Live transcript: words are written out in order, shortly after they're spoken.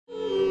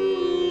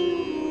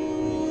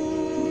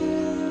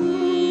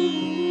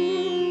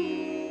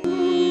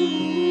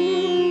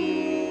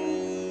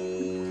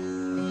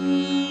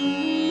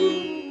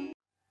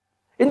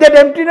that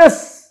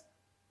emptiness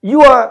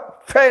you are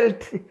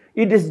felt,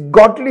 it is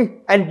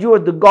godly and you are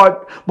the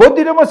God.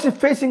 Bodhidharma is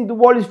facing the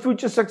wall. His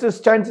future success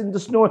stands in the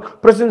snow.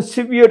 Present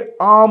severed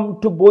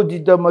arm to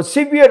Bodhidharma.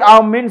 Severed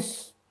arm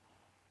means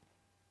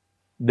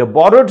the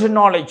borrowed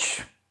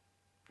knowledge.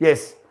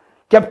 Yes,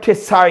 kept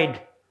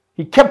aside.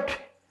 He kept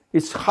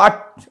his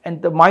heart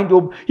and the mind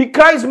open. He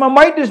cries, my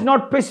mind is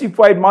not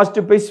pacified.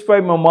 Master,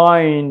 pacify my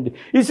mind.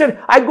 He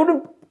said, I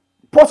couldn't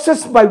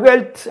possess my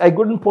wealth. I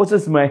couldn't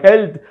possess my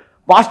health.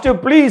 Master,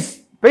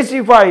 please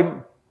pacify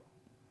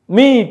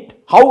me.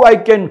 How I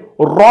can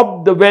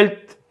rob the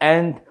wealth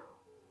and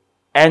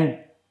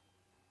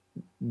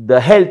the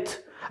health.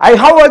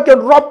 How I can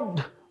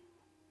rob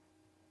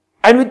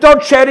and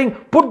without sharing,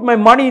 put my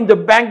money in the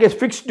bank as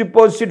fixed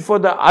deposit for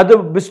the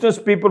other business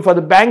people, for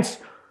the banks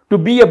to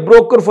be a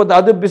broker for the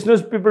other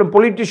business people and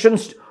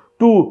politicians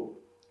to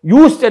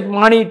use that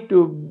money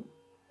to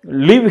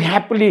live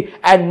happily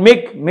and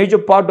make major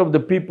part of the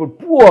people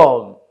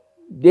poor.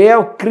 They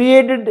have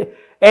created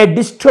a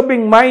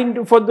disturbing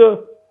mind for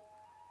the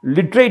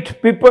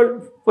literate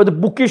people, for the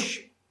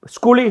bookish,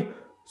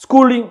 school-going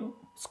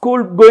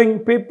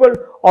people,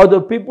 or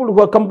the people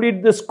who have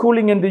completed the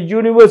schooling in the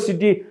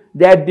university,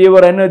 that they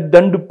were in a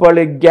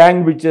Dandupale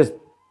gang which has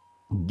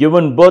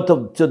given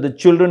birth to the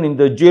children in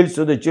the jail,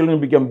 so the children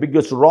become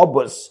biggest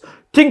robbers.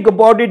 Think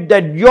about it,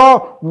 that you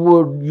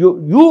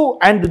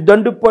and the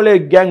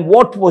Dandupale gang,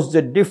 what was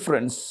the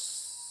difference?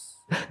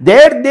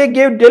 There they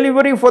gave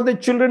delivery for the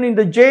children in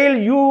the jail.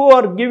 You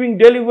are giving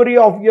delivery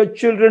of your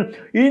children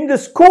in the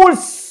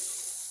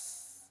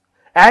schools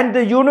and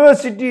the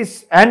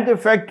universities and the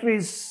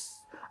factories.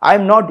 I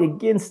am not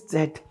against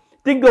that.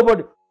 Think about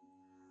it.